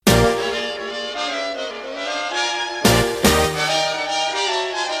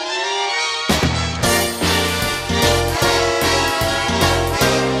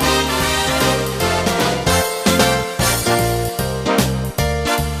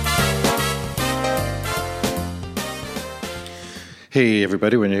Hey,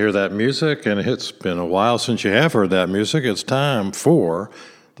 everybody, when you hear that music, and it's been a while since you have heard that music, it's time for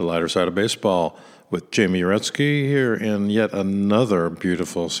The Lighter Side of Baseball with Jamie Uretsky here in yet another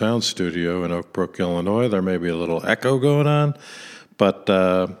beautiful sound studio in Oak Brook, Illinois. There may be a little echo going on, but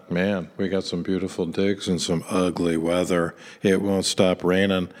man, we got some beautiful digs and some ugly weather. It won't stop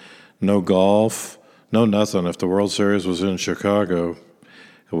raining. No golf, no nothing. If the World Series was in Chicago,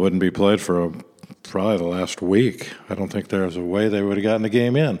 it wouldn't be played for probably the last week. I don't think there's a way they would have gotten the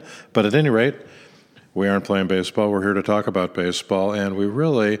game in. But at any rate, we aren't playing baseball. We're here to talk about baseball. And we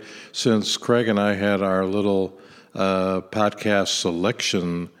really, since Craig and I had our little podcast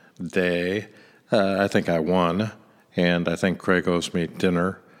selection day, I think I won. And I think Craig owes me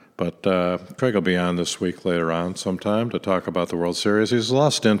dinner. But Craig will be on this week later on sometime to talk about the World Series. He's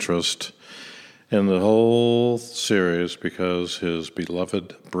lost interest in the whole series because his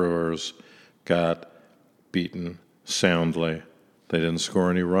beloved Brewers got beaten soundly. They didn't score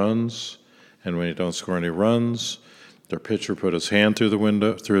any runs, and when you don't score any runs, their pitcher put his hand through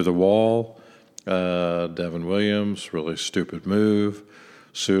the wall. Devin Williams, really stupid move.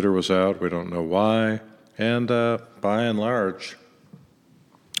 Suter was out, we don't know why. And by and large,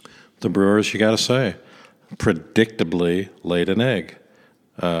 the Brewers, you got to say, predictably laid an egg.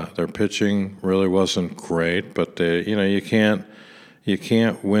 Their pitching really wasn't great, but you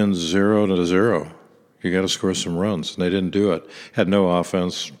can't win 0-0. You got to score some runs, and they didn't do it. Had no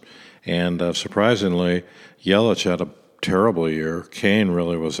offense, and surprisingly, Yelich had a terrible year. Kane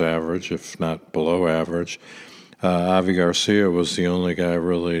really was average, if not below average. Avi Garcia was the only guy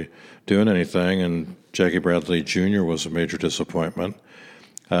really doing anything, and Jackie Bradley Jr. was a major disappointment.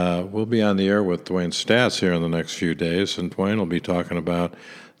 We'll be on the air with Dwayne Stats here in the next few days, and Dwayne will be talking about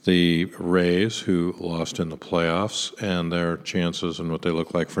the Rays, who lost in the playoffs, and their chances and what they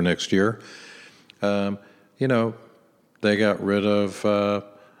look like for next year. They got rid of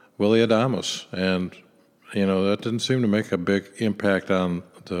Willy Adames, and, that didn't seem to make a big impact on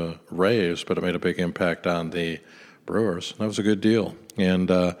the Rays, but it made a big impact on the Brewers. That was a good deal. And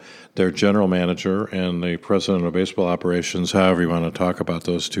their general manager and the president of baseball operations, however you want to talk about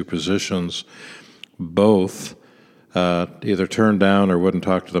those two positions, both either turned down or wouldn't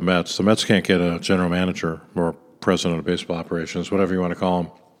talk to the Mets. The Mets can't get a general manager or president of baseball operations, whatever you want to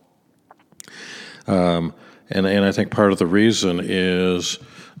call them. And I think part of the reason is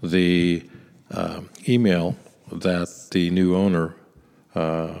the email that the new owner,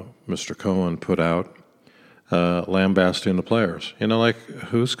 Mr. Cohen, put out lambasting the players.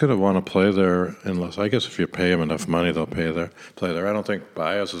 Who's going to want to play there unless, I guess if you pay them enough money, they'll play there. I don't think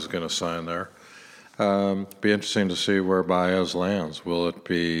Baez is going to sign there. Be interesting to see where Baez lands. Will it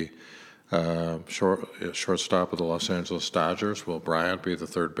be shortstop of the Los Angeles Dodgers? Will Bryant be the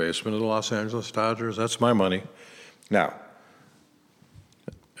third baseman of the Los Angeles Dodgers? That's my money. Now,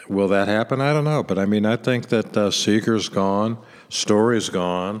 will that happen? I don't know. But, I think that Seager's gone, Story's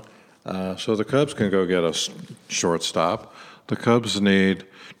gone, so the Cubs can go get a shortstop. The Cubs need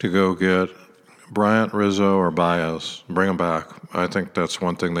to go get Bryant, Rizzo, or Baez. Bring them back. I think that's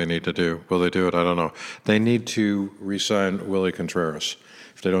one thing they need to do. Will they do it? I don't know. They need to re-sign Willie Contreras.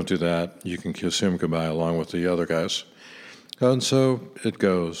 If they don't do that, you can kiss him goodbye along with the other guys. And so it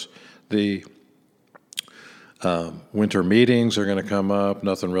goes. The winter meetings are going to come up.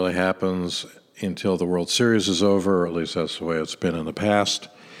 Nothing really happens until the World Series is over, or at least that's the way it's been in the past.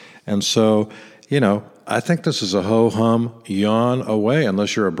 And so, I think this is a ho-hum yawn away,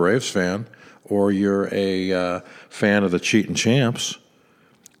 unless you're a Braves fan or you're a fan of the Cheatin' Champs.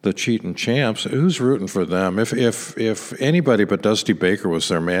 The Cheatin' Champs, who's rooting for them? If anybody but Dusty Baker was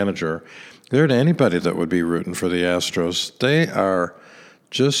their manager, there ain't anybody that would be rooting for the Astros. They are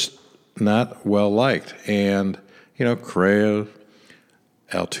just not well liked. And, Correa,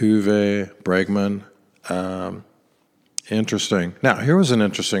 Altuve, Bregman, interesting. Now, here was an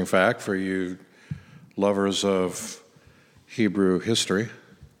interesting fact for you lovers of Hebrew history.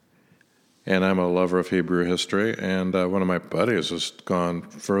 And I'm a lover of Hebrew history, and one of my buddies has gone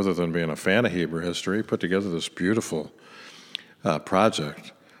further than being a fan of Hebrew history. He put together this beautiful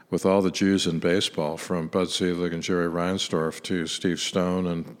project with all the Jews in baseball, from Bud Selig and Jerry Reinsdorf to Steve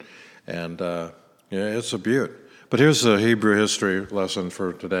Stone, and it's a beaut. But here's the Hebrew history lesson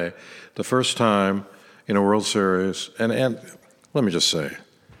for today. The first time in a World Series, and let me just say,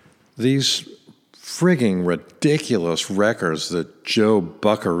 these frigging ridiculous records that Joe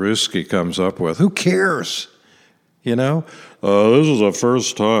Buckarewski comes up with. Who cares? This is the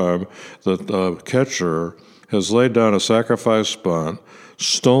first time that the catcher has laid down a sacrifice bunt,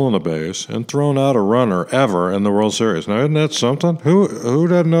 stolen a base, and thrown out a runner ever in the World Series. Now, isn't that something? Who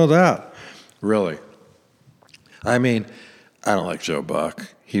doesn't know that? Really? I don't like Joe Buck.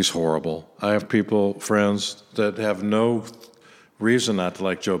 He's horrible. I have friends that have no reason not to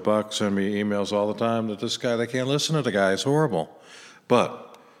like Joe Buck, send me emails all the time that this guy, they can't listen to the guy. He's horrible.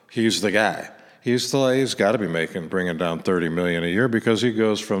 But he's the guy. He's got to be bringing down $30 million a year because he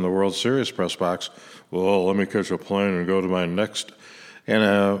goes from the World Series press box, well, let me catch a plane and go to my next,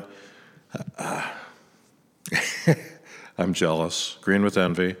 and I'm jealous, green with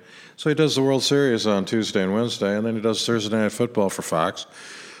envy. So he does the World Series on Tuesday and Wednesday, and then he does Thursday Night Football for Fox.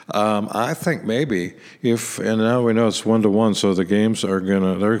 I think maybe and now we know it's 1-1, so the games they're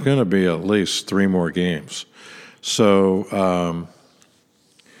gonna be at least 3 more games. So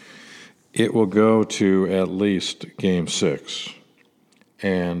it will go to at least Game 6.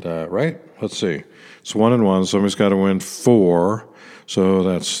 And, right? Let's see. It's 1-1. Somebody's got to win 4. So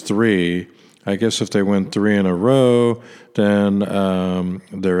that's 3. I guess if they win 3 in a row, then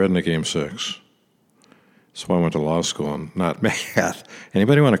they're in the Game 6. That's why I went to law school and not math.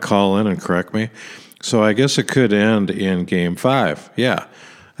 Anybody want to call in and correct me? So I guess it could end in Game 5. Yeah.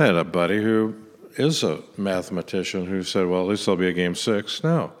 I had a buddy who is a mathematician who said, well, at least there'll be a Game 6.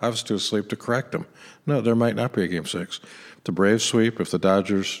 No, I was too asleep to correct him. No, there might not be a Game 6. The Braves sweep, if the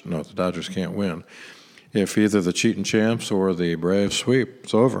Dodgers can't win. If either the cheating champs or the Braves sweep,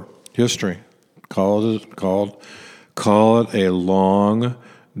 it's over. History. Call it a long,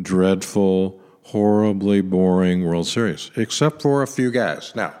 dreadful, horribly boring World Series, except for a few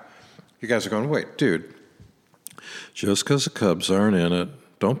guys. Now, you guys are going, wait, dude, just because the Cubs aren't in it,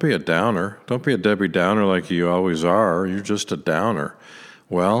 don't be a downer. Don't be a Debbie Downer like you always are. You're just a downer.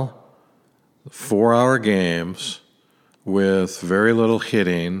 Well, 4-hour games with very little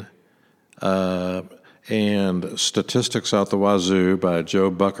hitting and statistics out the wazoo by Joe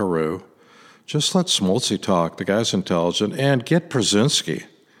Buckaroo. Just let Smoltzy talk. The guy's intelligent. And get Brzezinski.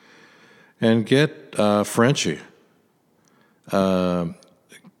 And get Frenchie. There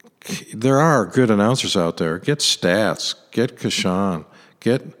are good announcers out there. Get Stats. Get Kashan.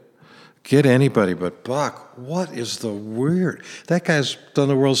 Get anybody but Buck. What is the weird? That guy's done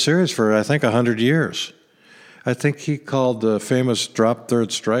the World Series for, I think, 100 years. I think he called the famous drop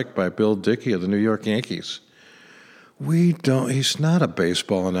third strike by Bill Dickey of the New York Yankees. He's not a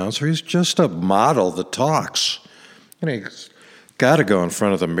baseball announcer. He's just a model that talks. And he's got to go in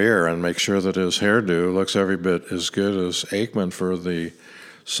front of the mirror and make sure that his hairdo looks every bit as good as Aikman for the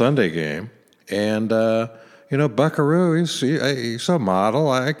Sunday game. And, Buckaroo, he's a model.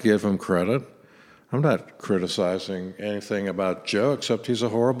 I give him credit. I'm not criticizing anything about Joe, except he's a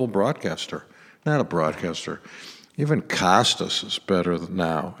horrible broadcaster. Not a broadcaster. Even Costas is better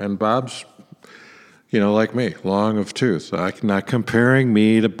now. And Bob's, like me, long of tooth. I'm not comparing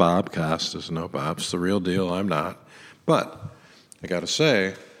me to Bob Costas. No, Bob's the real deal. I'm not. But I got to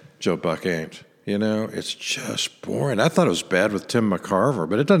say, Joe Buck ain't. It's just boring. I thought it was bad with Tim McCarver,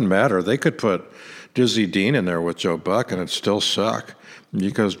 but it doesn't matter. They could put Dizzy Dean in there with Joe Buck, and it'd still suck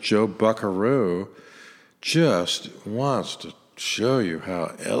because Joe Buckaroo just wants to show you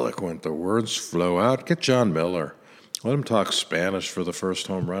how eloquent the words flow out. Get John Miller. Let him talk Spanish for the first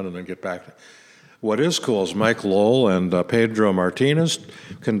home run and then get back. What is cool is Mike Lowell and Pedro Martinez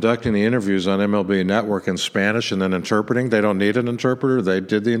conducting the interviews on MLB Network in Spanish and then interpreting. They don't need an interpreter. They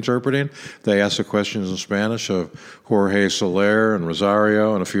did the interpreting. They asked the questions in Spanish of Jorge Soler and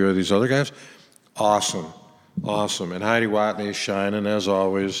Rosario and a few of these other guys. Awesome. And Heidi Watney, shining as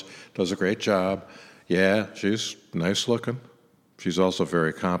always, does a great job. Yeah, she's nice looking. She's also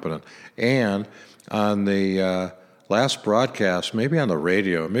very competent. And on the last broadcast, maybe on the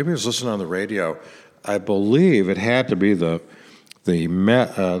radio, maybe I was listening on the radio, I believe it had to be the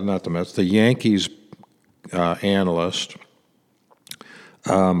Yankees analyst.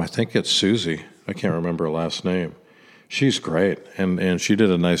 I think it's Susie. I can't remember her last name. She's great, and she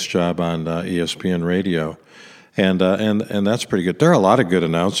did a nice job on ESPN radio, and that's pretty good. There are a lot of good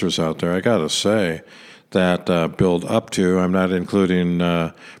announcers out there, I got to say, that build up to. I'm not including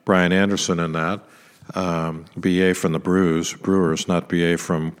Brian Anderson in that. BA from the Brewers, not BA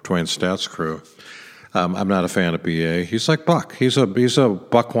from Twain Stats Crew. I'm not a fan of BA. He's like Buck. He's a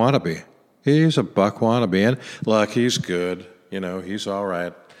Buck wannabe. He's a Buck wannabe, and look, he's good. He's all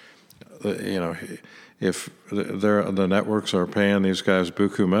right. If the networks are paying these guys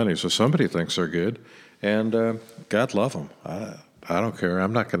buku money, so somebody thinks they're good, and God love them. I don't care.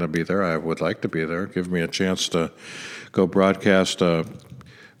 I'm not going to be there. I would like to be there. Give me a chance to go broadcast a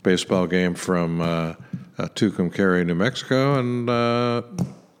baseball game from Tucumcari, New Mexico, and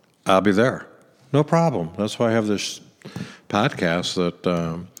I'll be there. No problem. That's why I have this podcast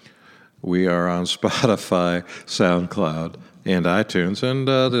that we are on Spotify, SoundCloud, and iTunes, and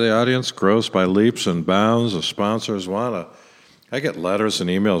the audience grows by leaps and bounds. The sponsors want to I get letters and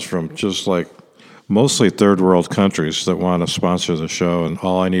emails from just like mostly third world countries that want to sponsor the show, and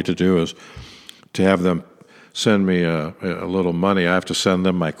all I need to do is to have them send me a little money. I have to send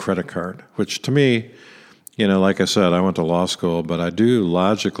them my credit card, which to me, like I said, I went to law school, but I do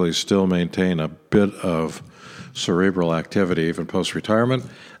logically still maintain a bit of cerebral activity even post-retirement.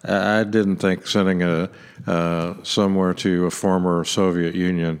 I didn't think sending somewhere to a former Soviet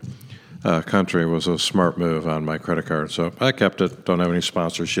Union country was a smart move on my credit card. So I kept it. Don't have any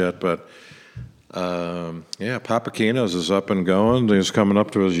sponsors yet, but Papakino's is up and going. He's coming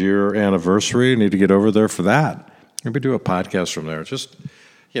up to his year anniversary. Need to get over there for that. Maybe do a podcast from there. Just,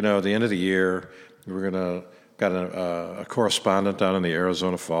 at the end of the year, we're got a correspondent down in the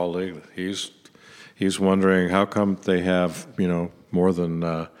Arizona Fall League. He's wondering how come they have, more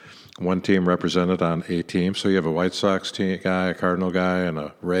than one team represented on a team. So you have a White Sox guy, a Cardinal guy, and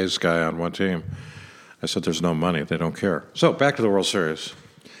a Rays guy on one team. I said, there's no money. They don't care. So back to the World Series.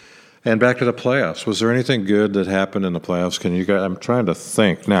 And back to the playoffs. Was there anything good that happened in the playoffs? I'm trying to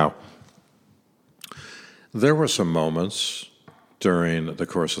think. Now, there were some moments during the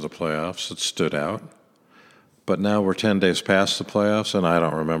course of the playoffs that stood out. But now we're 10 days past the playoffs, and I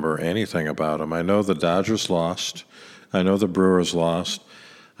don't remember anything about them. I know the Dodgers lost. I know the Brewers lost.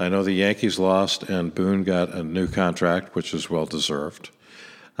 I know the Yankees lost, and Boone got a new contract, which is well-deserved.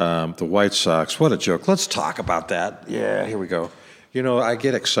 The White Sox, what a joke. Let's talk about that. Yeah, here we go. I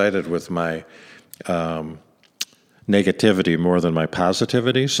get excited with my negativity more than my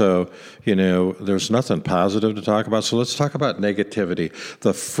positivity. So, there's nothing positive to talk about. So let's talk about negativity.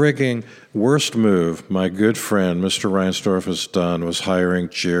 The frigging worst move my good friend, Mr. Reinsdorf, has done was hiring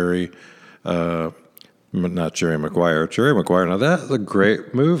not Jerry Maguire. Jerry Maguire, now that's a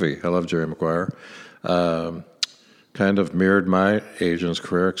great movie. I love Jerry Maguire. Kind of mirrored my agent's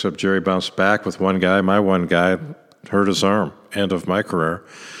career, except Jerry bounced back with one guy. My one guy hurt his arm. End of my career.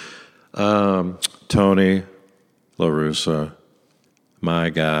 Tony La Russa, my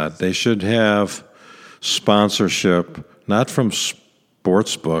God. They should have sponsorship, not from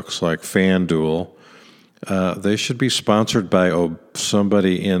sports books like FanDuel. They should be sponsored by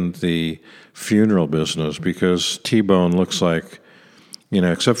somebody in the funeral business, because T-Bone looks like,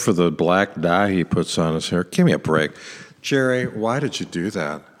 except for the black dye he puts on his hair. Give me a break. Jerry, why did you do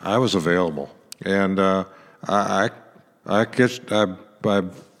that? I was available. And I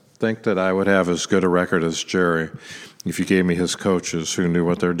think that I would have as good a record as Jerry if you gave me his coaches who knew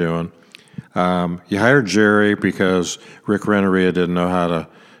what they're doing. You hired Jerry because Rick Renneria didn't know how to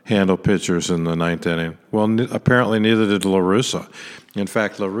handle pitchers in the ninth inning. Well, apparently neither did La Russa. In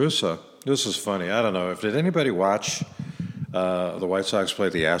fact, La Russa, this is funny. I don't know. Did anybody watch the White Sox play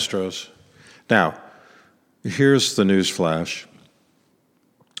the Astros? Now, here's the news flash.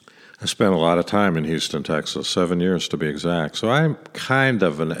 I spent a lot of time in Houston, Texas, 7 years to be exact. So I'm kind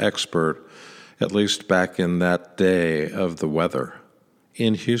of an expert, at least back in that day, of the weather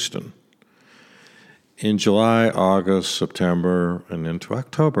in Houston. In July, August, September, and into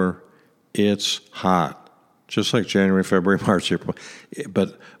October, it's hot. Just like January, February, March, April.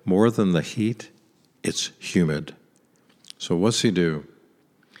 But more than the heat, it's humid. So what's he do?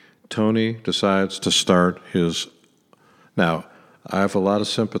 Tony decides to start his... Now, I have a lot of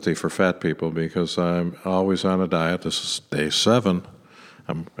sympathy for fat people because I'm always on a diet. This is day 7.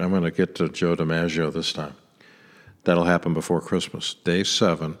 I'm going to get to Joe DiMaggio this time. That'll happen before Christmas. Day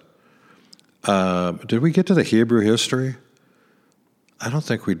 7. Did we get to the Hebrew history? I don't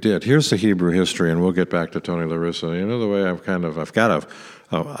think we did. Here's the Hebrew history, and we'll get back to Tony La Russa. The way I've got an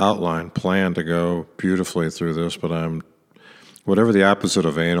outline plan to go beautifully through this, but whatever the opposite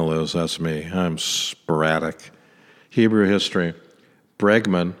of anal is, that's me. I'm sporadic. Hebrew history.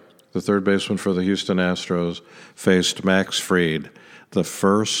 Bregman, the third baseman for the Houston Astros, faced Max Fried, the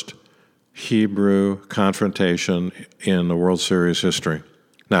first Hebrew confrontation in the World Series history.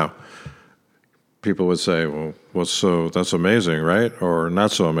 Now, people would say, well, that's amazing, right? Or not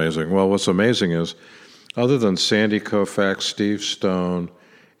so amazing. Well, what's amazing is, other than Sandy Koufax, Steve Stone,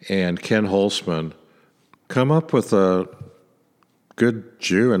 and Ken Holtzman, come up with a good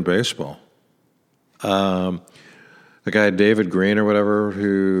Jew in baseball. The guy David Green or whatever,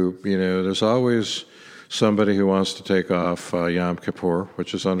 who, there's always somebody who wants to take off Yom Kippur,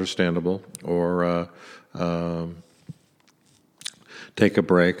 which is understandable, or take a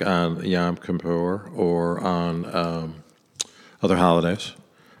break on Yom Kippur or on other holidays.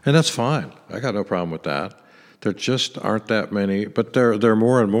 And that's fine. I got no problem with that. There just aren't that many, but there are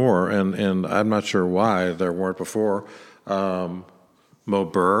more and more, and I'm not sure why there weren't before. Mo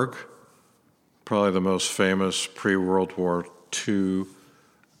Berg, probably the most famous pre-World War II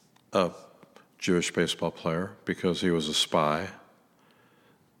Jewish baseball player because he was a spy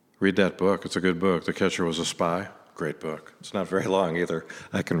Read that book. It's a good book. The Catcher Was a Spy. Great book. It's not very long either.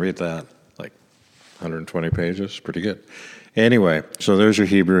 I can read that, like 120 pages. Pretty good. Anyway, so there's your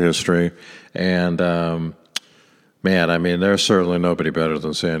Hebrew history. And, man, I mean, there's certainly nobody better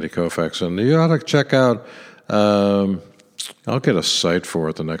than Sandy Koufax. And you ought to check out, I'll get a site for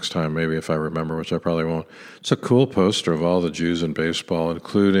it the next time, maybe if I remember, which I probably won't. It's a cool poster of all the Jews in baseball,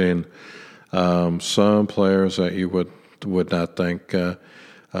 including some players that you would not think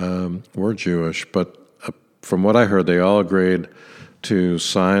were Jewish. But from what I heard, they all agreed to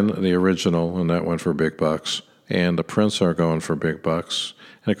sign the original, and that went for big bucks. And the prints are going for big bucks.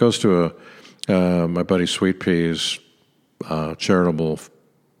 And it goes to my buddy Sweet Pea's charitable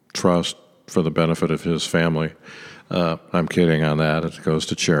trust for the benefit of his family. I'm kidding on that. It goes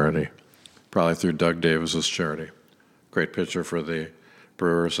to charity, probably through Doug Davis's charity. Great picture for the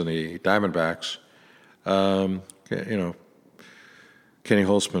Brewers and the Diamondbacks. Kenny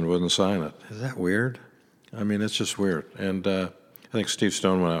Holtzman wouldn't sign it. Is that weird? I mean, it's just weird. And I think Steve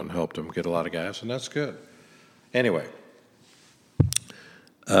Stone went out and helped him get a lot of guys, and that's good. Anyway,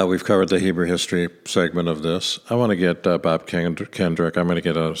 we've covered the Hebrew history segment of this. I want to get Bob Kendrick. I'm going to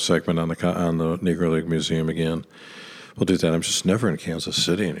get a segment on the Negro League Museum again. We'll do that. I'm just never in Kansas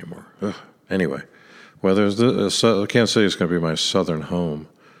City anymore. Ugh. Anyway, Kansas City is going to be my southern home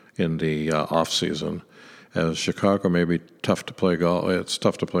in the off season. As Chicago may be tough to play golf. It's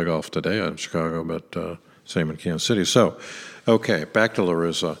tough to play golf today in Chicago, but same in Kansas City. So, okay, back to La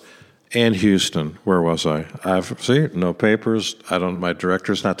Russa. And Houston, where was I? No papers. My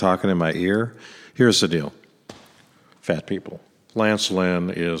director's not talking in my ear. Here's the deal. Fat people. Lance Lynn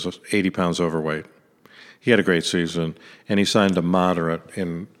is 80 pounds overweight. He had a great season, and he signed a moderate,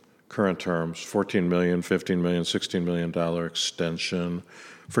 in current terms, $14 million, $15 million, $16 million extension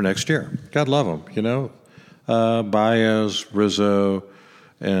for next year. God love him, Baez, Rizzo,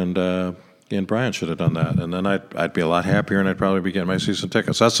 and Brian should have done that. And then I'd be a lot happier, and I'd probably be getting my season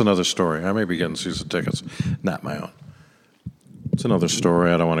tickets. That's another story. I may be getting season tickets, not my own. It's another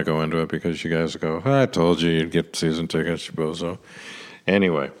story. I don't want to go into it because you guys go, I told you you'd get season tickets, you bozo.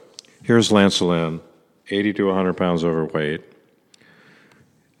 Anyway, here's Lance Lynn, 80 to 100 pounds overweight,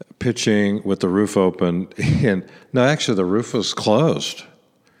 pitching with the roof open. Actually, the roof was closed.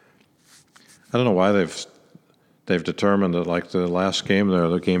 I don't know why they've determined that, like the last game there,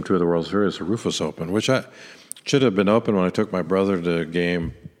 the game 2 of the World Series, the roof was open, which I should have been open when I took my brother to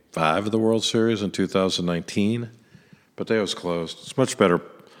game 5 of the World Series in 2019, but they was closed. It's a much better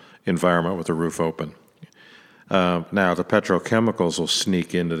environment with the roof open. Now, the petrochemicals will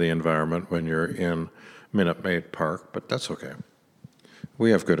sneak into the environment when you're in Minute Maid Park, but that's okay.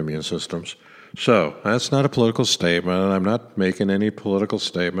 We have good immune systems. So that's not a political statement, and I'm not making any political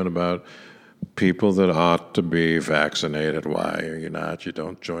statement about people that ought to be vaccinated. Why are you not? You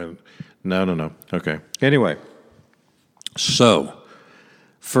don't join. No. Okay. Anyway, so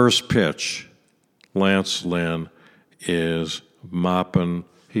first pitch, Lance Lynn is mopping.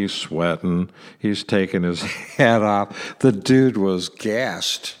 He's sweating. He's taking his hat off. The dude was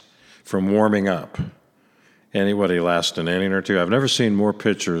gassed from warming up. Anybody last an inning or two? I've never seen more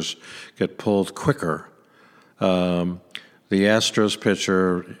pitchers get pulled quicker. The Astros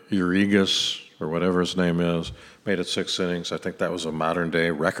pitcher, Urigas, or whatever his name is, made it 6 innings. I think that was a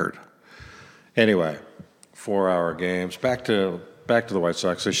modern-day record. Anyway, 4-hour games. Back to the White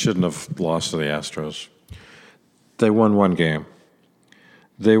Sox. They shouldn't have lost to the Astros. They won 1 game.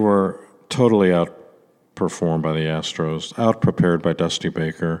 They were totally outperformed by the Astros, outprepared by Dusty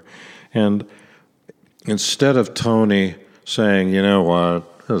Baker. And instead of Tony saying, you know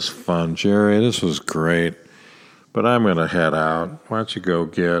what, this was fun, Jerry, this was great, but I'm going to head out. Why don't you go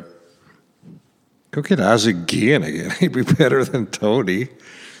get Ozzie Guillen again? He'd be better than Tony.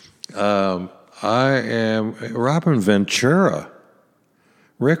 I am Robin Ventura,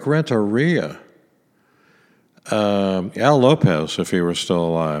 Rick Renteria, Al Lopez, if he were still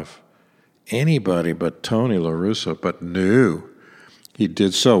alive. Anybody but Tony La Russa, but no, he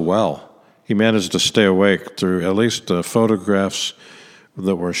did so well. He managed to stay awake through at least the photographs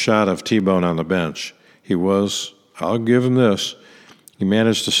that were shot of T-Bone on the bench. He was, I'll give him this, he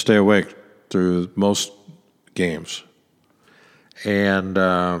managed to stay awake through most games. And,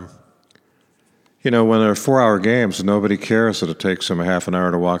 when there are 4-hour games, nobody cares that it takes him a half an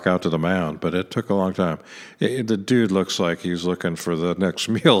hour to walk out to the mound, but it took a long time. The dude looks like he's looking for the next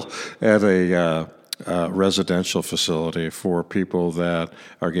meal at a residential facility for people that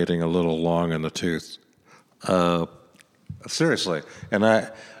are getting a little long in the tooth. Seriously. And I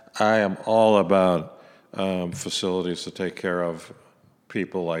am all about facilities to take care of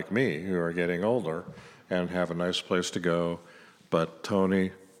people like me who are getting older and have a nice place to go. But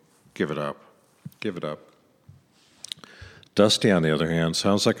Tony Give it up. Give it up. Dusty, on the other hand,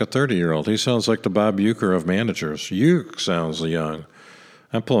 sounds like a 30-year-old. He sounds like the Bob Uecker of managers. Ueck sounds young.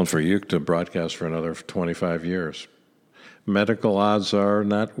 I'm pulling for Ueck to broadcast for another 25 years. Medical odds are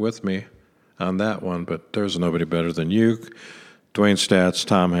not with me on that one, but there's nobody better than Ueck, Dwayne Stats,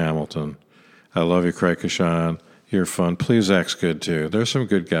 Tom Hamilton. I love you, Craig Kashan. You're fun. Plezak's good, too. There's some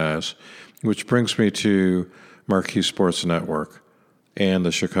good guys, which brings me to Marquee Sports Network and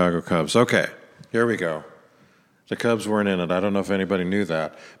the Chicago Cubs. Okay, here we go. The Cubs weren't in it. I don't know if anybody knew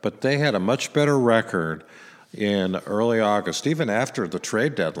that. But they had a much better record in early August, even after the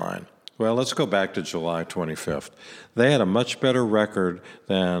trade deadline. Well, let's go back to July 25th. They had a much better record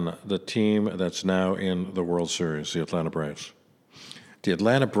than the team that's now in the World Series, the Atlanta Braves. The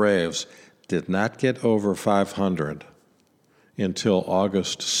Atlanta Braves did not get over 500 until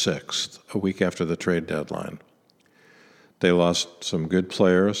August 6th, a week after the trade deadline. They lost some good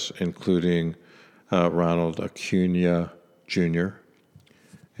players, including Ronald Acuna Jr.,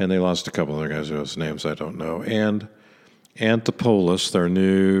 and they lost a couple other guys whose names I don't know. And Anthopolis, their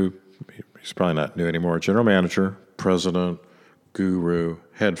new, he's probably not new anymore, general manager, president, guru,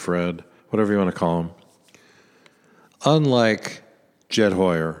 head Fred, whatever you want to call him. Unlike Jed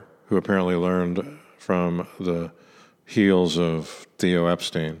Hoyer, who apparently learned from the heels of Theo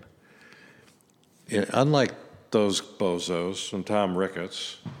Epstein, unlike those bozos and Tom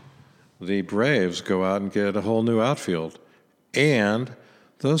Ricketts, the Braves go out and get a whole new outfield. And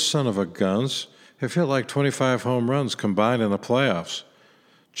those son of a guns have hit like 25 home runs combined in the playoffs.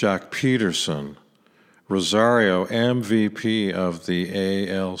 Jock Peterson, Rosario, MVP of the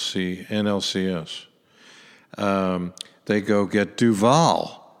NLCS. They go get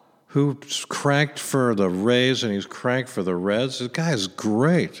Duvall, who's cranked for the Rays and he's cranked for the Reds. The guy's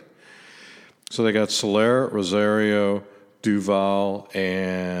great. So they got Soler, Rosario, Duvall,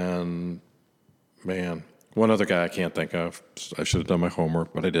 and, man, one other guy I can't think of. I should have done my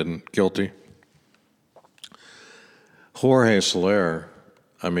homework, but I didn't. Guilty. Jorge Soler,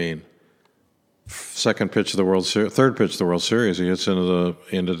 I mean, second pitch of the World Series, third pitch of the World Series, he hits into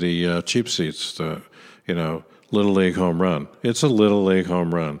the cheap seats, the Little League home run. It's a Little League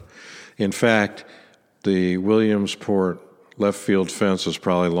home run. In fact, the Williamsport left field fence is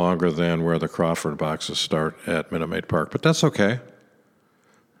probably longer than where the Crawford boxes start at Minute Maid Park, but that's okay.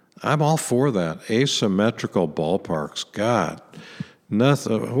 I'm all for that. Asymmetrical ballparks, God,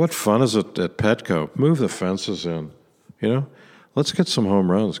 nothing. What fun is it at Petco? Move the fences in, Let's get some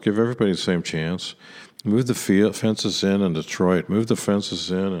home runs. Give everybody the same chance. Move the fences in Detroit. Move the fences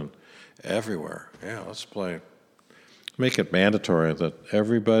in and everywhere. Yeah, let's play. Make it mandatory that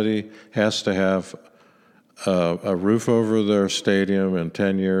everybody has to have a roof over their stadium in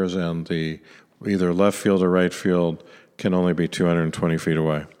 10 years, and the either left field or right field can only be 220 feet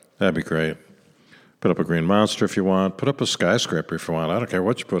away. That'd be great. Put up a green monster if you want. Put up a skyscraper if you want. I don't care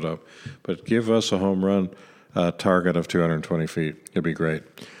what you put up. But give us a home run target of 220 feet. It'd be great.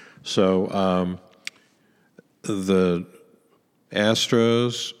 So the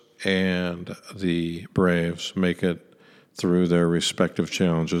Astros and the Braves make it through their respective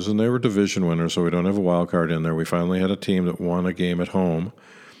challenges, and they were division winners, so we don't have a wild card in there. We finally had a team that won a game at home.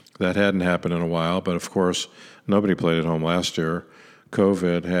 That hadn't happened in a while, but of course, nobody played at home last year.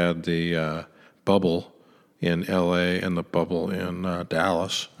 COVID had the bubble in L.A. and the bubble in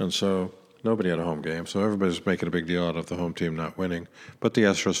Dallas, and so nobody had a home game. So everybody's making a big deal out of the home team not winning, but the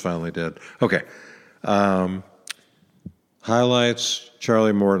Astros finally did. Okay. Highlights,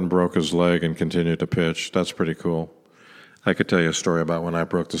 Charlie Morton broke his leg and continued to pitch. That's pretty cool. I could tell you a story about when I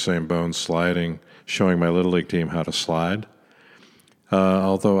broke the same bone sliding, showing my Little League team how to slide.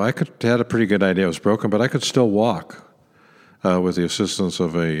 Although I had a pretty good idea it was broken, but I could still walk with the assistance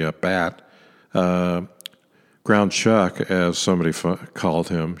of a bat. Ground Chuck, as somebody called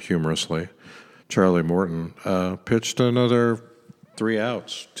him humorously, Charlie Morton, pitched another 3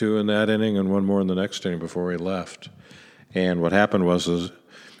 outs, 2 in that inning and 1 more in the next inning before he left. And what happened was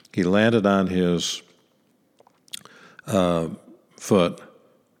he landed on his foot,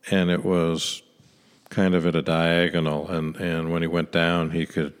 and it was kind of at a diagonal, and when he went down, he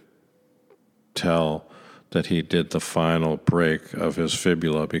could tell that he did the final break of his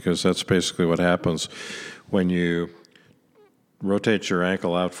fibula, because that's basically what happens when you rotate your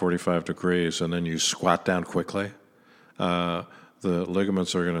ankle out 45 degrees and then you squat down quickly. The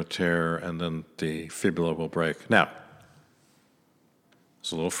ligaments are going to tear, and then the fibula will break. Now,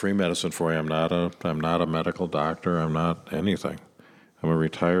 it's a little free medicine for you. I'm not a medical doctor. I'm not anything. I'm a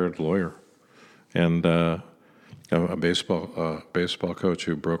retired lawyer, and I'm a baseball coach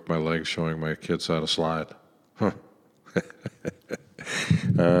who broke my leg showing my kids how to slide. Huh.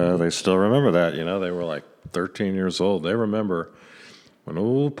 They still remember that. They were like 13 years old. They remember when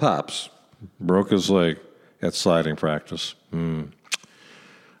old Pops broke his leg at sliding practice.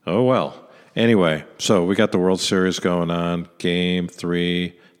 Oh, well. Anyway, so we got the World Series going on. Game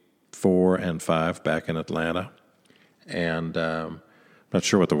 3, 4, and 5 back in Atlanta. And not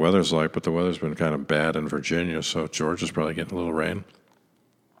sure what the weather's like, but the weather's been kind of bad in Virginia, so Georgia's probably getting a little rain.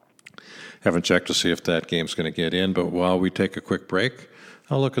 Haven't checked to see if that game's going to get in, but while we take a quick break,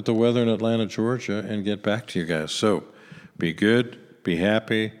 I'll look at the weather in Atlanta, Georgia, and get back to you guys. So be good, be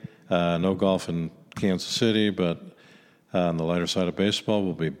happy. No golf in Kansas City, but on the lighter side of baseball,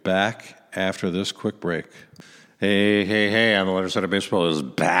 we'll be back after this quick break. Hey, on the lighter side of baseball is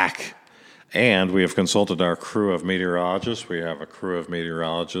back. And we have consulted our crew of meteorologists. We have a crew of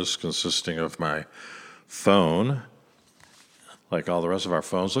meteorologists consisting of my phone, like all the rest of our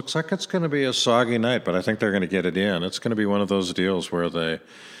phones. Looks like it's going to be a soggy night, but I think they're going to get it in. It's going to be one of those deals where they,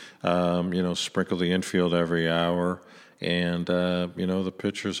 sprinkle the infield every hour, and, the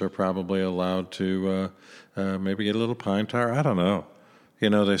pitchers are probably allowed to maybe get a little pine tar. I don't know.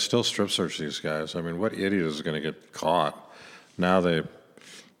 They still strip search these guys. I mean, what idiot is going to get caught? Now they,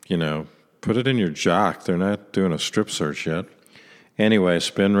 put it in your jock. They're not doing a strip search yet. Anyway,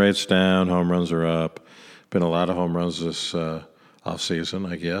 spin rate's down, home runs are up. Been a lot of home runs this off-season,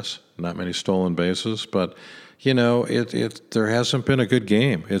 I guess. Not many stolen bases, but, there hasn't been a good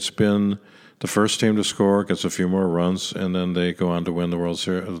game. It's been the first team to score gets a few more runs, and then they go on to win the World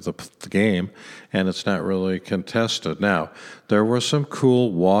Series, the game, and it's not really contested. Now, there were some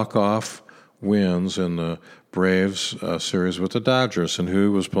cool walk-off wins in the Braves series with the Dodgers, and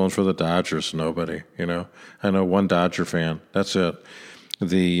who was pulling for the Dodgers? Nobody, I know one Dodger fan. That's it.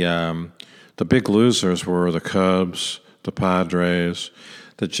 The big losers were the Cubs, the Padres.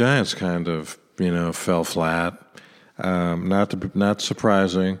 The Giants kind of, fell flat. Not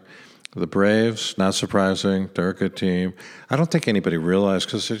surprising. The Braves, not surprising. They're a good team. I don't think anybody realized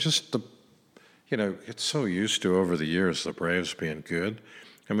because they're just it's so used to over the years the Braves being good.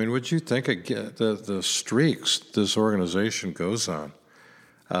 I mean, would you think the streaks this organization goes on?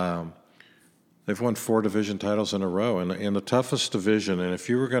 They've won 4 division titles in a row, and in the toughest division. And if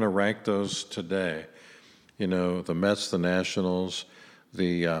you were going to rank those today, the Mets, the Nationals,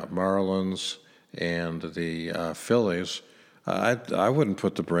 the Marlins, and the Phillies, I wouldn't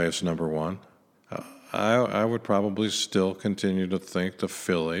put the Braves number 1. I would probably still continue to think the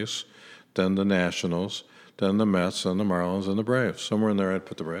Phillies, then the Nationals, then the Mets, then the Marlins, and the Braves. Somewhere in there I'd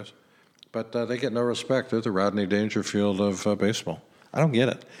put the Braves. But they get no respect. They're the Rodney Dangerfield of baseball. I don't get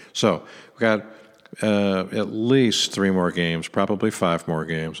it. So we've got at least 3 more games, probably 5 more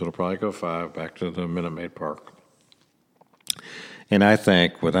games. It'll probably go 5 back to the Minute Maid Park. And I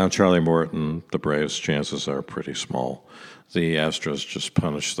think without Charlie Morton, the Braves' chances are pretty small. The Astros just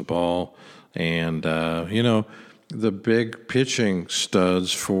punish the ball. And, the big pitching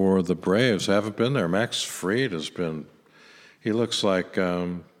studs for the Braves haven't been there. Max Fried he looks like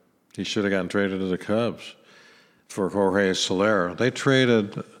he should have gotten traded to the Cubs for Jorge Soler.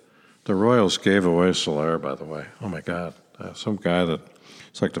 The Royals gave away Soler, by the way. Oh, my God. Some guy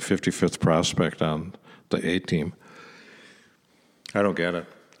it's like the 55th prospect on the A team. I don't get it.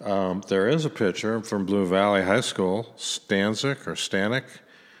 There is a pitcher from Blue Valley High School, Stanek,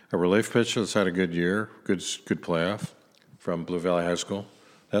 a relief pitcher that's had a good year, good playoff from Blue Valley High School.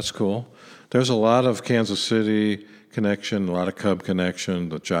 That's cool. There's a lot of Kansas City connection, a lot of Cub connection,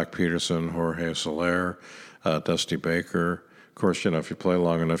 the Jock Peterson, Jorge Soler, Dusty Baker. Of course, if you play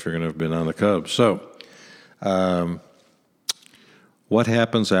long enough, you're going to have been on the Cubs. So what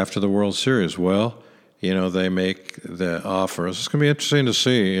happens after the World Series? Well, they make the offers. It's going to be interesting to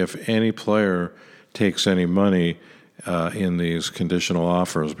see if any player takes any money in these conditional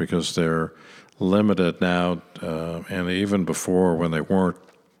offers because they're limited now, and even before when they weren't,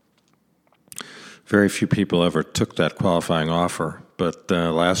 very few people ever took that qualifying offer. But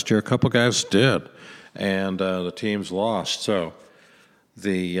last year, a couple guys did, and the teams lost. So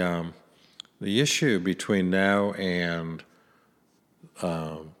the issue between now and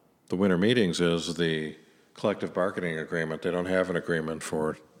the winter meetings is the collective bargaining agreement. They don't have an agreement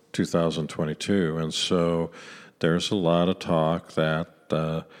for 2022, and so there's a lot of talk that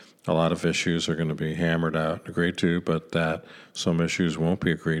a lot of issues are going to be hammered out, agreed to, but that some issues won't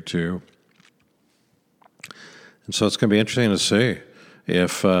be agreed to. And so it's going to be interesting to see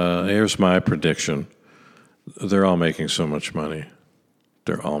if, here's my prediction, they're all making so much money.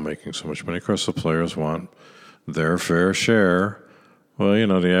 They're all making so much money. Of course, the players want their fair share. Well,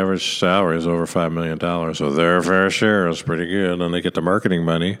 the average salary is over $5 million, so their fair share is pretty good, and they get the marketing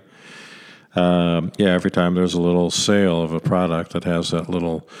money. Every time there's a little sale of a product that has that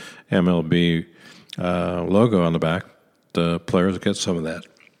little MLB logo on the back, the players get some of that.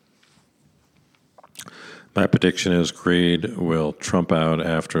 My prediction is greed will trump out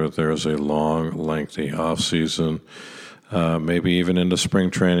after there's a long, lengthy off-season, maybe even into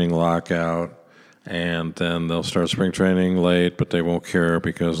spring training lockout, and then they'll start spring training late, but they won't care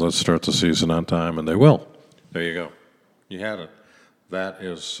because let's start the season on time, and they will. There you go. You had it. That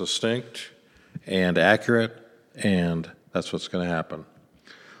is succinct and accurate, and that's what's going to happen.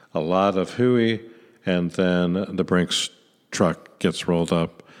 A lot of hooey, and then the Brinks truck gets rolled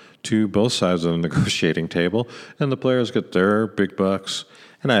up to both sides of the negotiating table, and the players get their big bucks.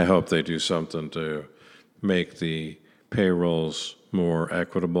 And I hope they do something to make the payrolls more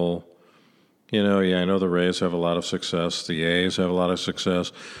equitable. I know the Rays have a lot of success. The A's have a lot of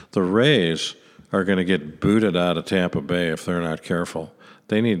success. The Rays are going to get booted out of Tampa Bay if they're not careful.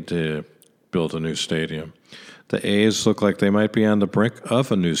 They need to build a new stadium. The A's look like they might be on the brink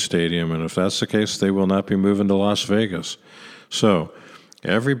of a new stadium, and if that's the case, they will not be moving to Las Vegas. So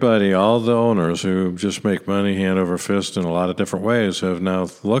everybody, all the owners who just make money hand over fist in a lot of different ways have now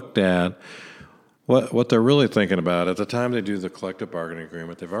looked at what they're really thinking about. At the time they do the collective bargaining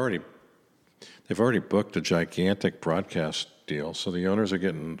agreement, they've already booked a gigantic broadcast deal, so the owners are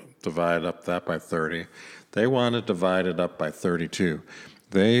getting divided up that by 30. They want to divide it up by 32.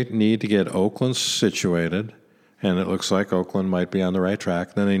 They need to get Oakland situated, and it looks like Oakland might be on the right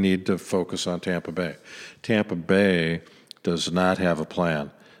track. Then they need to focus on Tampa Bay. Tampa Bay does not have a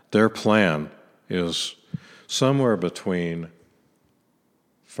plan. Their plan is somewhere between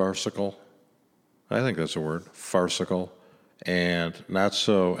farcical, I think that's a word, farcical, and not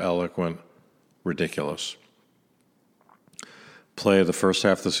so eloquent, ridiculous. Play the first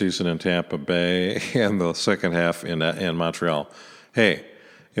half of the season in Tampa Bay and the second half in Montreal. Hey,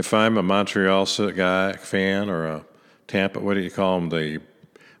 if I'm a Montreal fan or a Tampa, what do you call them, the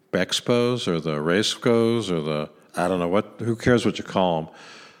Bexpos or the Racecos or the, I don't know, who cares what you call them?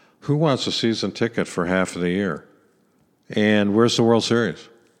 Who wants a season ticket for half of the year? And where's the World Series?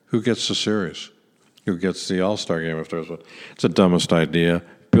 Who gets the series? Who gets the All-Star game if there's one? It's the dumbest idea.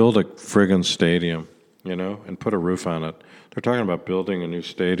 Build a friggin' stadium, and put a roof on it. They're talking about building a new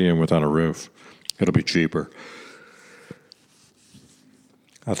stadium without a roof. It'll be cheaper.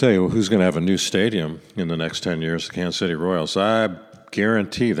 I'll tell you who's going to have a new stadium in the next 10 years, the Kansas City Royals. I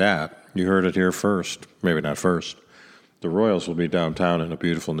guarantee that. You heard it here first. Maybe not first. The Royals will be downtown in a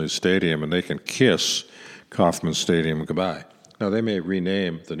beautiful new stadium, and they can kiss Kauffman Stadium goodbye. Now, they may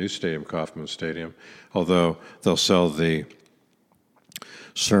rename the new stadium Kauffman Stadium, although they'll sell the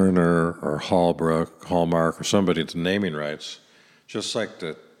Cerner or Hallmark or somebody the naming rights, just like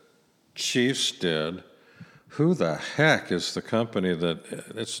the Chiefs did. Who the heck is the company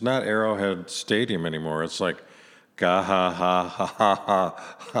that, it's not Arrowhead Stadium anymore. It's like Gaha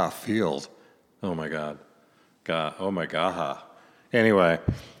Field. Oh my God. Gaha. Anyway,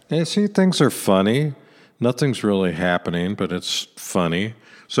 see, things are funny. Nothing's really happening, but it's funny.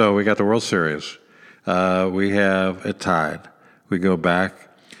 So we got the World Series. We have it tied. We go back.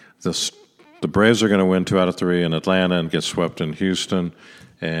 The Braves are going to win 2 out of 3 in Atlanta and get swept in Houston,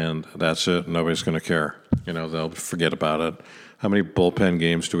 and that's it. Nobody's going to care. They'll forget about it. How many bullpen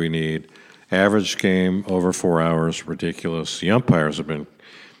games do we need? Average game over 4 hours, ridiculous. The umpires have been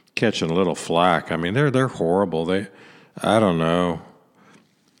catching a little flack. I mean, they're horrible. I don't know.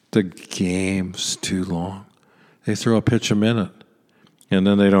 The game's too long. They throw a pitch a minute, and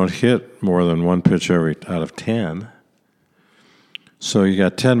then they don't hit more than one pitch out of 10. So you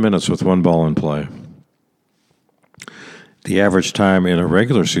got 10 minutes with one ball in play. The average time in a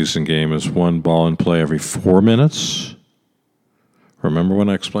regular season game is one ball in play every 4 minutes. Remember when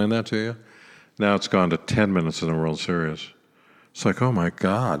I explained that to you? Now it's gone to 10 minutes in the World Series. It's like, oh my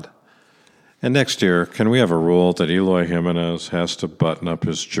God. And next year, can we have a rule that Eloy Jimenez has to button up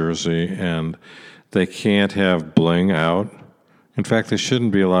his jersey and they can't have bling out? In fact, they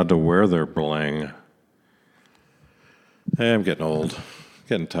shouldn't be allowed to wear their bling. Hey, I'm getting old,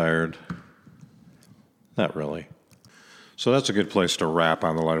 getting tired. Not really. So that's a good place to wrap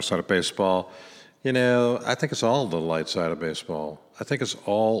on the lighter side of baseball. I think it's all the light side of baseball. I think it's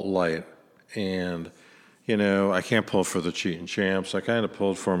all light. And, I can't pull for the cheating champs. I kind of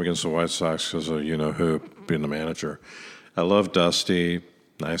pulled for him against the White Sox because of who being the manager. I love Dusty,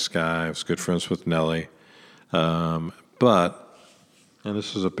 nice guy. I was good friends with Nelly. But, and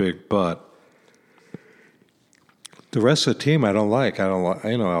this is a big but, the rest of the team I don't like.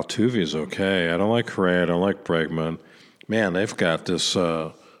 Altuve's okay. I don't like Correa. I don't like Bregman. Man, they've got this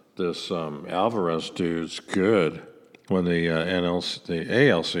Alvarez dude's good when the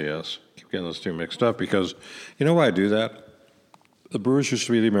ALCS. getting those two mixed up because you know why I do that? The Brewers used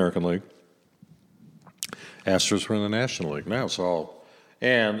to be the American League. Astros were in the National League. Now it's all.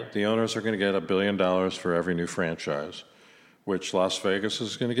 And the owners are going to get $1 billion for every new franchise, which Las Vegas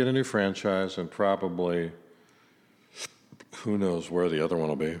is going to get a new franchise and probably who knows where the other one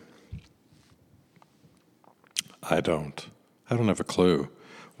will be. I don't have a clue.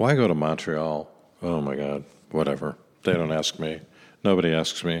 Why go to Montreal? Oh, my God. Whatever. They don't ask me. Nobody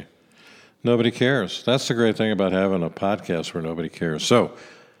asks me. Nobody cares. That's the great thing about having a podcast where nobody cares. So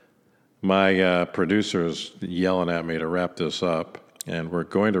my producer's yelling at me to wrap this up, and we're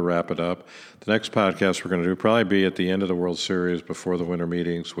going to wrap it up. The next podcast we're going to do probably be at the end of the World Series before the winter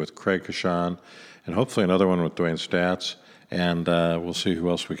meetings with Craig Kashan, and hopefully another one with Dwayne Stats, and we'll see who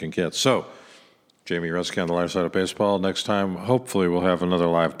else we can get. So Jamie Rutsky on the lighter side of baseball. Next time, hopefully we'll have another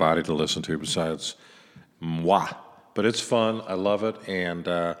live body to listen to besides moi. But it's fun. I love it, and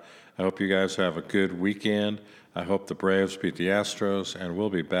I hope you guys have a good weekend. I hope the Braves beat the Astros, and we'll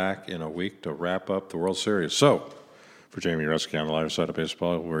be back in a week to wrap up the World Series. So, for Jamie Rutsky on the lighter side of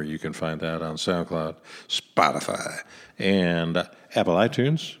baseball, where you can find that on SoundCloud, Spotify, and Apple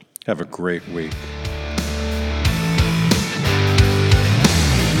iTunes, have a great week.